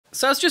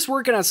So I was just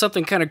working on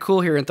something kind of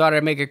cool here and thought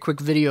I'd make a quick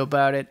video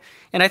about it.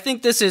 And I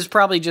think this is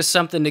probably just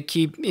something to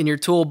keep in your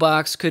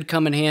toolbox. Could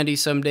come in handy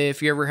someday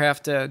if you ever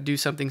have to do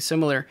something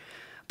similar.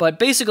 But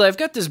basically, I've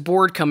got this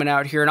board coming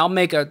out here, and I'll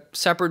make a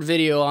separate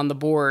video on the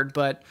board.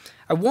 But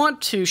I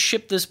want to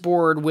ship this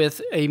board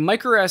with a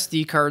micro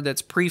SD card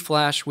that's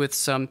pre-flashed with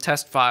some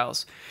test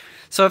files.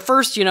 So at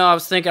first, I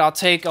was thinking I'll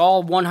take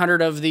all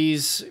 100 of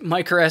these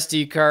micro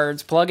SD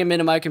cards, plug them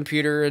into my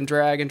computer, and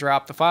drag and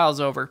drop the files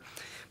over.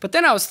 But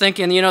then I was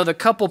thinking, the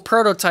couple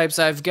prototypes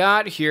I've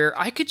got here,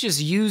 I could just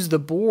use the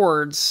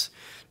boards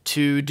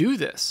to do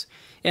this.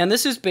 And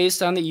this is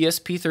based on the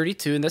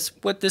ESP32, and that's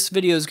what this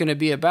video is going to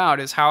be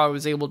about, is how I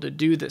was able to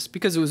do this,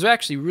 because it was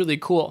actually really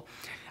cool.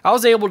 I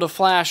was able to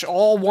flash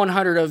all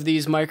 100 of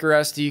these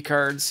micro SD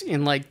cards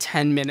in like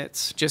 10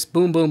 minutes. Just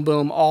boom, boom,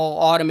 boom, all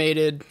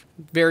automated,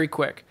 very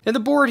quick. And the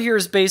board here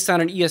is based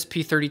on an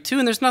ESP32,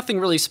 and there's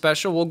nothing really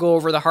special. We'll go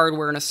over the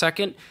hardware in a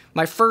second.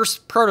 My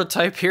first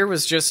prototype here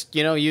was just,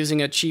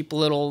 using a cheap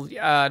little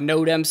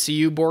Node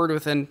MCU board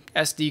with an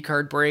SD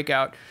card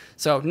breakout.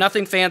 So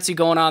nothing fancy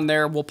going on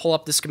there. We'll pull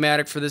up the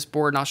schematic for this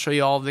board and I'll show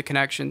you all of the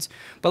connections.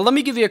 But let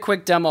me give you a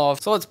quick demo.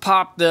 So let's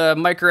pop the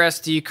micro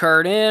SD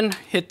card in,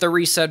 hit the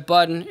reset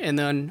button, and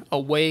then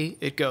away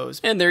it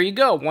goes. And there you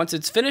go. Once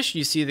it's finished,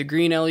 you see the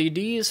green LED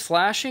is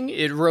flashing.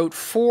 It wrote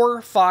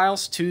 4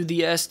 files to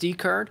the SD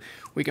card.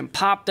 We can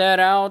pop that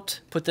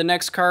out, put the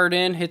next card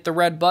in, hit the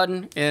red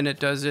button, and it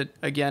does it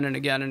again and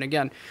again and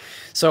again.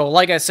 So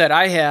like I said,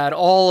 I had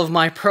all of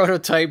my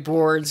prototype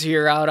boards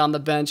here out on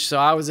the bench, so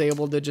I was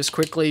able to just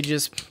quickly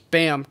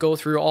bam, go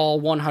through all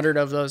 100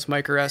 of those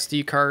micro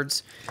SD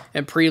cards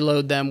and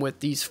preload them with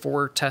these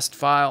 4 test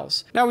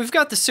files. Now we've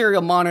got the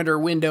serial monitor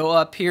window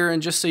up here,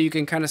 and just so you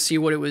can kind of see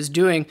what it was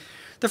doing,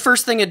 the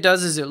first thing it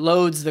does is it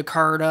loads the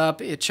card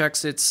up, it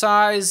checks its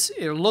size,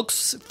 it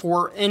looks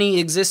for any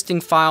existing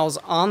files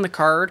on the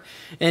card,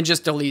 and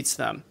just deletes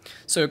them.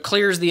 So it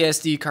clears the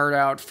SD card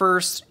out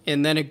first,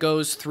 and then it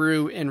goes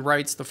through and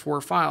writes the 4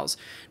 files.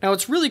 Now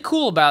what's really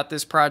cool about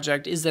this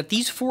project is that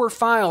these 4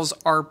 files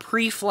are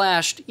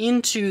pre-flashed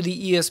into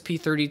the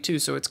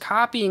ESP32, so it's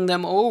copying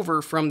them over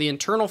from the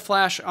internal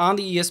flash on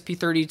the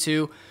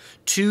ESP32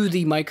 to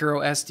the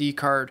micro SD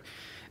card.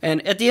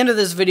 And at the end of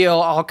this video,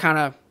 I'll kind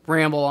of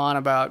ramble on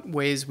about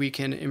ways we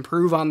can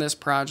improve on this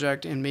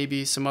project and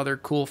maybe some other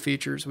cool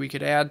features we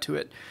could add to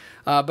it.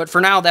 But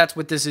for now, that's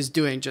what this is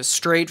doing, just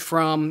straight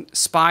from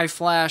SPI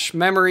flash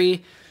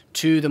memory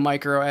to the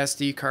micro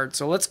SD card.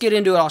 So let's get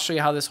into it. I'll show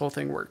you how this whole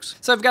thing works.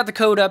 So I've got the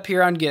code up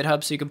here on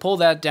GitHub, so you can pull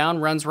that down,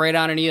 runs right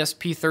on an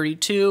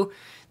ESP32.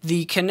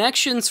 The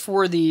connections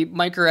for the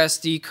micro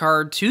SD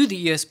card to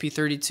the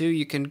ESP32,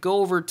 you can go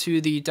over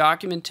to the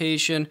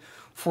documentation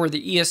for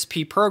the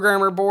ESP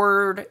programmer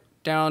board,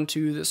 down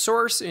to the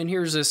source, and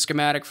here's a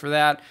schematic for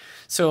that.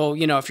 So,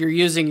 if you're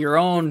using your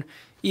own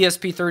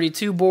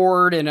ESP32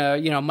 board and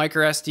a,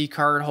 micro SD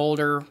card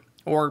holder,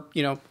 or,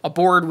 a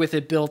board with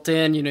it built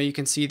in, you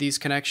can see these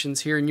connections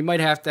here, and you might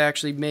have to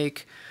actually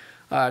make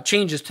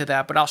changes to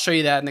that, but I'll show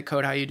you that in the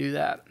code how you do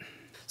that.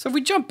 So if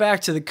we jump back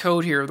to the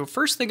code here, the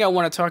first thing I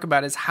want to talk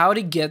about is how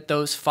to get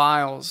those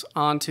files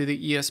onto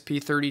the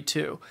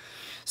ESP32.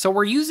 So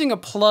we're using a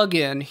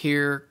plugin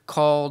here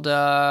called,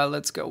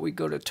 we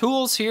go to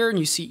Tools here, and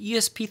you see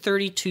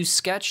ESP32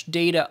 Sketch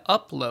Data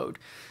Upload.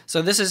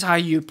 So this is how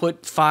you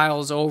put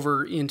files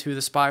over into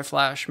the SPI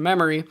flash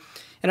memory.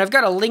 And I've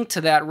got a link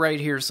to that right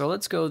here, so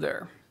let's go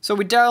there. So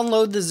we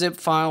download the zip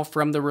file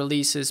from the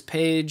releases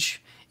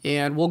page,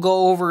 and we'll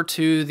go over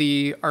to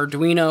the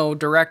Arduino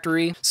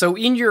directory. So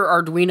in your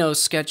Arduino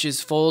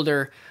sketches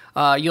folder,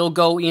 you'll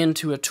go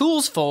into a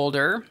Tools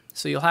folder.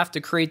 So you'll have to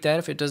create that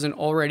if it doesn't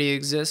already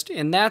exist,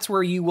 and that's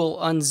where you will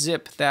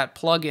unzip that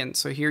plugin.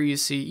 So here you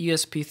see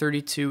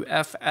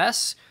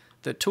ESP32FS,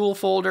 the tool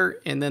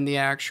folder, and then the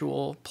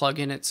actual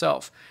plugin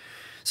itself.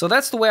 So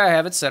that's the way I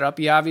have it set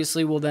up. You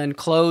obviously will then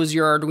close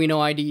your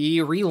Arduino IDE,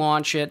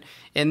 relaunch it,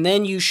 and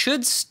then you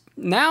should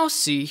now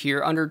see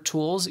here under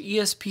Tools,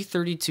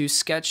 ESP32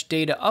 Sketch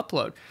Data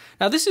Upload.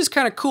 Now this is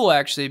kind of cool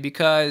actually,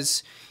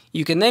 because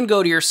you can then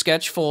go to your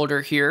sketch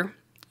folder here,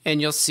 and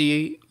you'll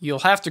see you'll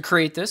have to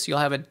create this. You'll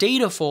have a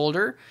data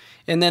folder,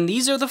 and then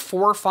these are the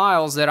 4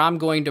 files that I'm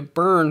going to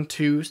burn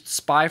to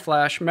SPI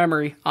flash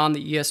memory on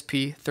the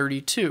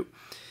ESP32.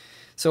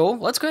 So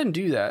let's go ahead and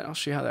do that. I'll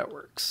show you how that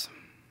works.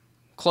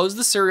 Close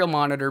the serial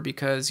monitor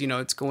because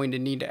it's going to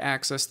need to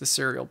access the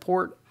serial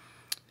port.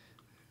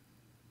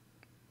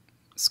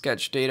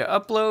 Sketch data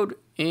upload,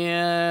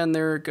 and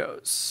there it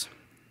goes.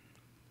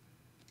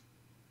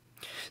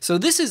 So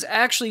this is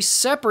actually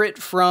separate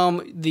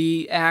from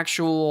the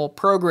actual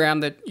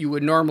program that you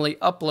would normally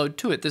upload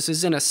to it. This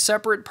is in a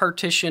separate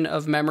partition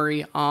of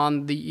memory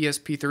on the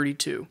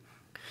ESP32.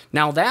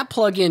 Now that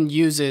plugin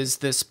uses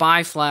the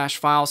SPI flash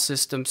file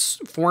system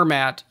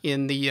format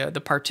in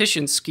the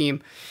partition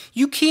scheme.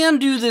 You can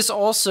do this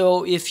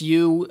also if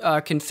you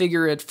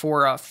configure it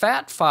for a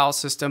FAT file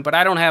system, but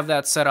I don't have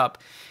that set up.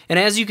 And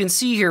as you can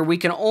see here, we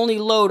can only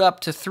load up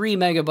to 3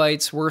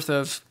 megabytes worth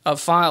of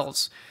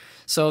files.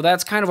 So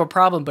that's kind of a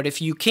problem. But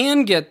if you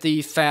can get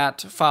the FAT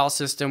file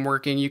system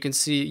working, you can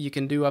see you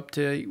can do up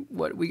to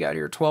what we got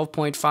here,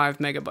 12.5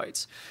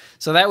 megabytes.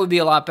 So that would be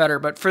a lot better.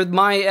 But for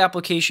my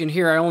application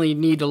here, I only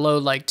need to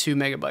load like 2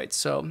 megabytes.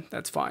 So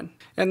that's fine.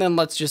 And then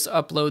let's just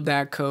upload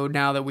that code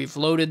now that we've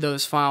loaded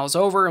those files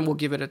over, and we'll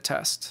give it a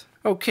test.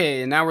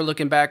 Okay, and now we're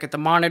looking back at the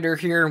monitor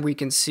here, and we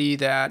can see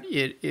that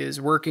it is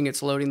working.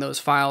 It's loading those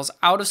files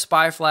out of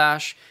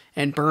SPIFFS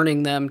and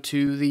burning them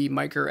to the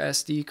micro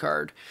SD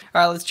card.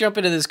 All right, let's jump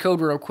into this code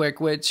real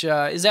quick, which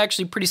is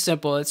actually pretty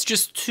simple. It's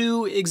just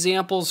two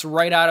examples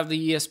right out of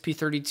the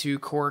ESP32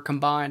 core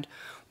combined.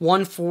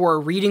 One for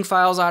reading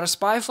files out of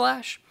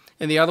SPIFFS,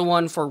 and the other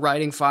one for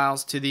writing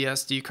files to the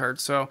SD card.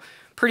 So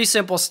pretty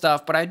simple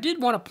stuff, but I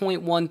did want to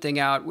point one thing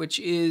out, which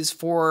is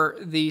for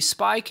the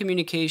SPI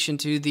communication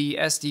to the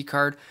SD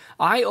card,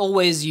 I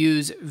always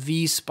use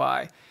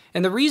vSPI.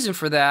 And the reason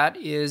for that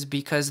is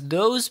because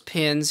those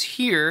pins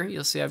here,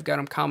 you'll see I've got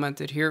them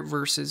commented here,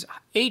 versus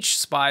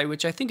HSPI,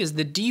 which I think is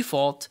the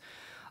default.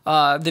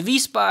 The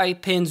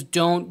vSPI pins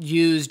don't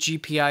use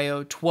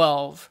GPIO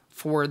 12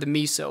 for the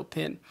MISO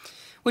pin,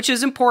 which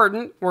is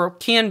important, or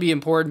can be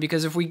important,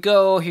 because if we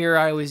go here,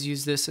 I always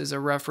use this as a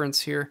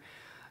reference here.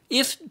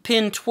 If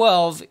pin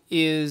 12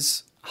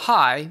 is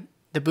high,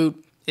 the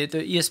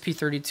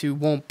ESP32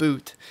 won't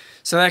boot.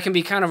 So that can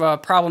be kind of a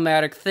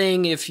problematic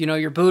thing if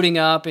you're booting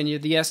up and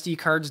the SD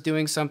card's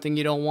doing something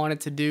you don't want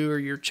it to do, or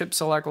your chip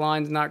select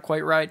line's not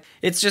quite right.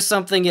 It's just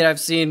something that I've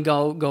seen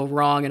go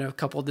wrong in a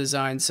couple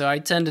designs. So I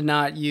tend to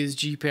not use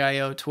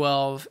GPIO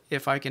 12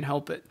 if I can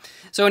help it.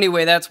 So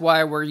anyway, that's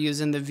why we're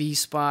using the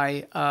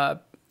vSPI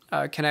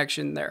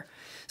connection there.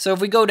 So if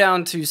we go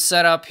down to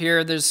setup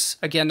here, there's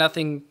again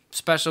nothing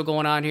special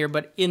going on here,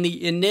 but in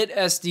the init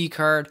SD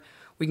card,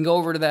 we can go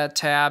over to that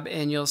tab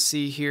and you'll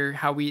see here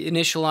how we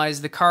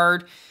initialize the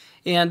card.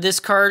 And this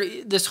card,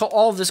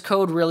 all of this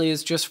code really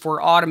is just for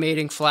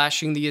automating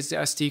flashing the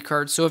SD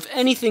card. So if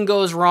anything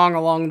goes wrong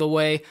along the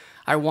way,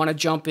 I want to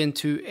jump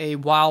into a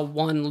while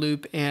one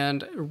loop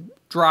and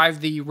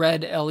drive the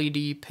red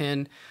LED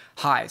pin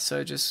high. So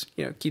it just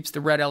keeps the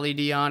red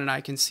LED on and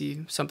I can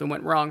see something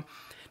went wrong.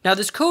 Now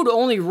this code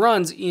only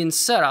runs in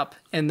setup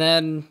and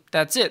then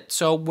that's it.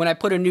 So when I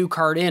put a new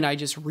card in, I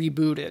just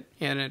reboot it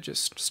and it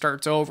just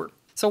starts over.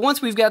 So once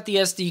we've got the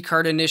SD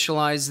card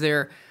initialized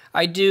there,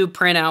 I do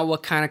print out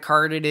what kind of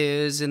card it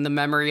is and the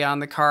memory on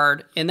the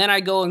card. And then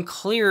I go and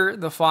clear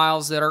the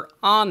files that are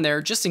on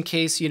there just in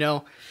case,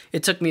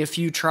 it took me a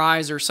few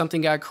tries or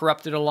something got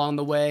corrupted along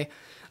the way.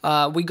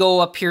 We go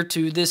up here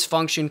to this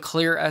function,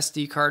 clear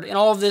SD card, and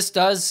all of this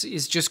does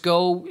is just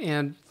go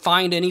and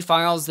find any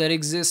files that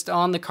exist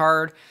on the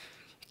card,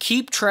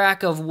 keep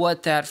track of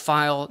what that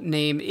file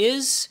name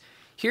is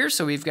here.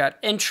 So we've got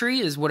entry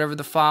is whatever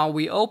the file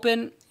we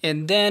open,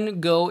 and then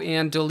go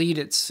and delete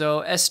it.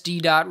 So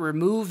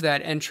sd.remove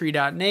that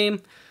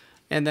entry.name,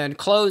 and then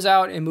close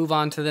out and move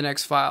on to the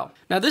next file.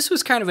 Now this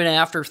was kind of an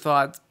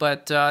afterthought,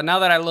 but now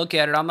that I look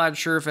at it, I'm not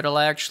sure if it'll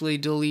actually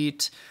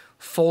delete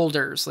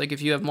folders, like if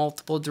you have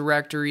multiple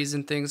directories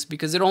and things,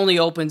 because it only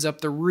opens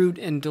up the root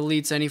and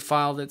deletes any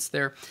file that's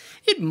there.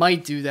 It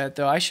might do that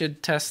though. I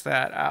should test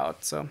that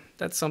out. So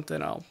that's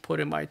something I'll put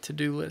in my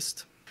to-do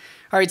list.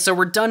 All right, so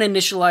we're done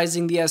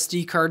initializing the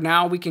SD card.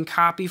 Now we can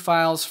copy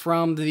files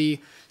from the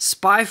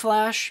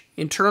SPIFFS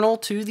internal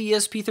to the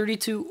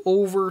ESP32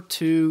 over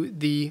to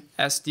the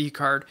SD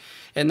card.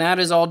 And that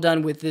is all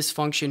done with this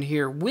function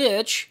here,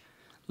 which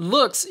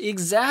looks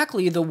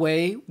exactly the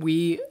way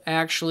we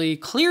actually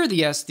clear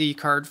the SD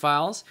card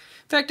files.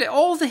 In fact,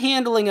 all the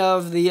handling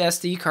of the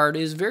SD card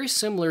is very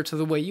similar to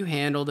the way you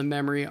handle the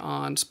memory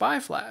on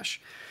SPIFFS.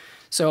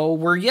 So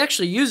we're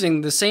actually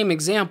using the same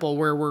example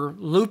where we're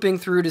looping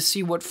through to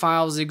see what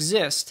files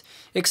exist,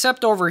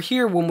 except over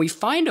here when we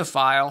find a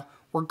file,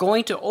 we're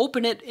going to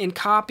open it and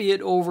copy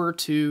it over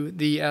to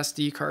the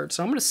SD card.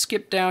 So I'm going to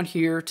skip down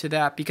here to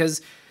that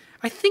because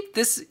I think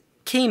this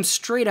came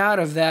straight out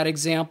of that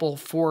example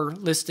for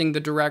listing the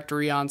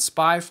directory on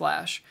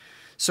SPIFFS.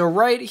 So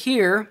right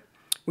here,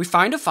 we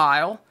find a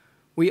file,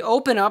 we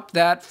open up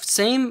a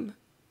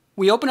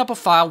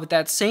file with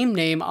that same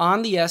name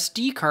on the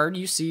SD card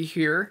you see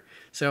here.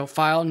 So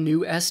file,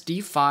 new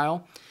SD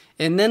file.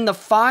 And then the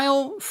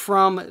file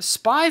from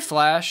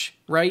SPIFFS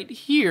right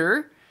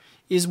here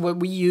is what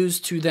we use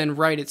to then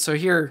write it. So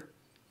here,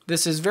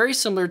 this is very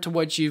similar to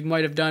what you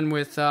might have done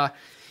with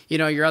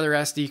your other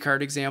SD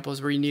card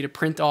examples where you need to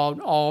print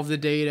all of the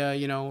data,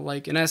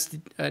 like a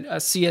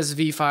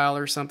CSV file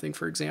or something,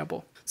 for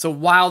example. So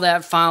while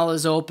that file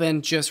is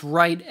open, just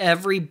write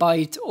every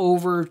byte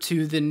over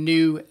to the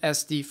new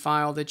SD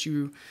file that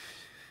you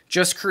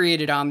just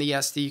created on the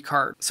SD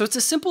card. So it's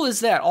as simple as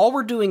that. All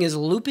we're doing is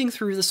looping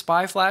through the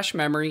SPIFFS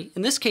memory.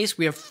 In this case,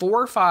 we have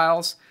 4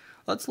 files.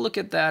 Let's look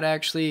at that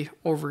actually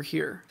over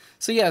here.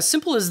 So yeah, as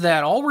simple as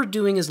that. All we're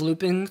doing is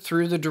looping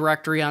through the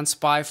directory on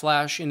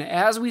SPIFFS, and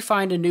as we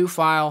find a new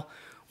file,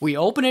 we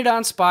open it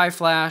on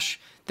SPIFFS,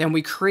 then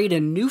we create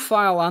a new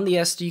file on the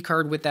SD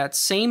card with that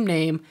same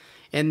name,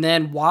 And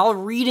then while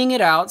reading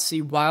it out,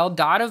 see, while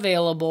dot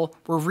available,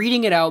 we're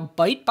reading it out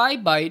byte by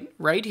byte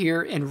right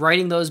here and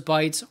writing those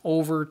bytes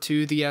over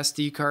to the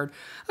SD card.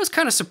 I was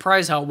kind of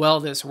surprised how well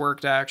this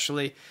worked,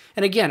 actually.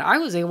 And again, I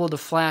was able to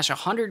flash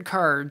 100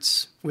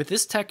 cards with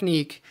this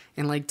technique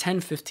in like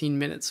 10-15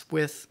 minutes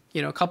with,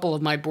 you know, a couple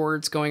of my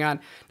boards going on.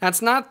 Now,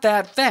 it's not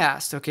that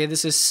fast, okay?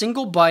 This is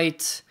single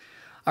bit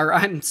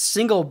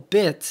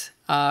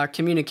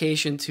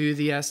communication to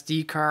the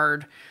SD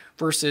card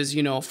versus,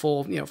 you know, a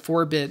full,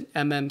 4-bit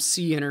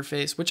MMC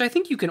interface, which I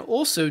think you can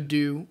also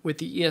do with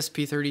the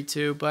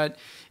ESP32, but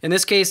in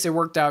this case, it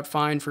worked out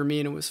fine for me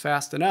and it was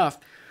fast enough.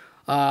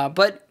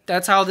 But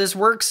that's how this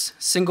works.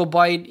 Single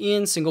byte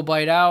in, single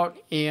byte out,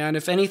 and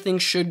if anything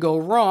should go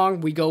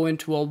wrong, we go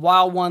into a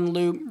while one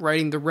loop,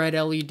 writing the red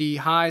LED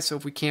high, so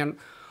if we can't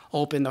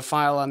open the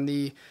file on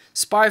the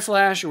SPI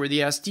flash or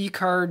the SD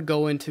card,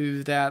 go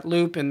into that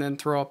loop and then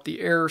throw up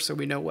the error so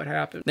we know what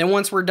happened. Then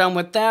once we're done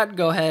with that,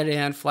 go ahead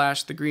and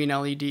flash the green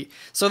LED.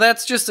 So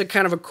that's just a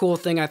kind of a cool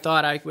thing I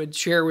thought I would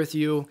share with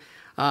you,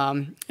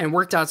 and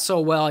worked out so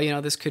well. You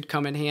know, this could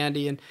come in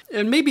handy, and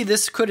maybe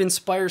this could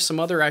inspire some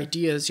other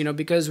ideas, you know,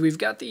 because we've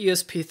got the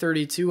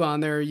ESP32 on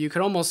there. You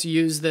could almost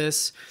use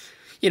this,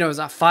 you know, as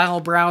a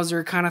file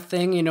browser kind of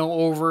thing, you know,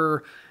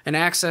 over an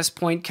access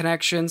point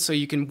connection, so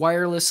you can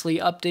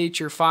wirelessly update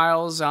your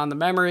files on the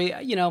memory.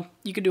 You know,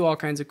 you could do all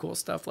kinds of cool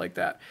stuff like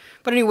that.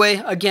 But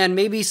anyway, again,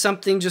 maybe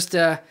something just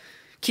to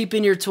keep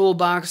in your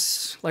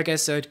toolbox, like I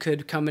said,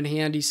 could come in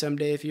handy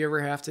someday if you ever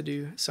have to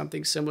do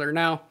something similar.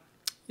 Now,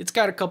 it's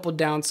got a couple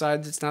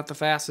downsides. It's not the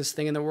fastest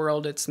thing in the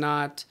world. It's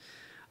not,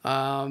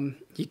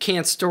 you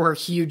can't store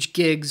huge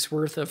gigs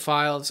worth of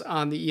files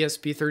on the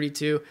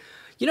ESP32.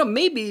 You know,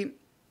 maybe,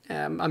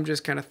 I'm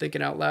just kind of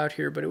thinking out loud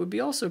here, but it would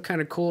be also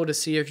kind of cool to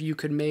see if you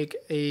could make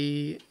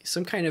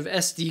some kind of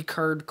SD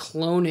card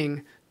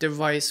cloning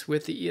device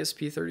with the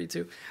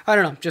ESP32. I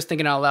don't know, just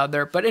thinking out loud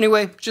there. But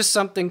anyway, just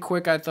something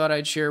quick I thought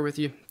I'd share with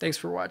you. Thanks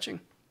for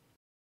watching.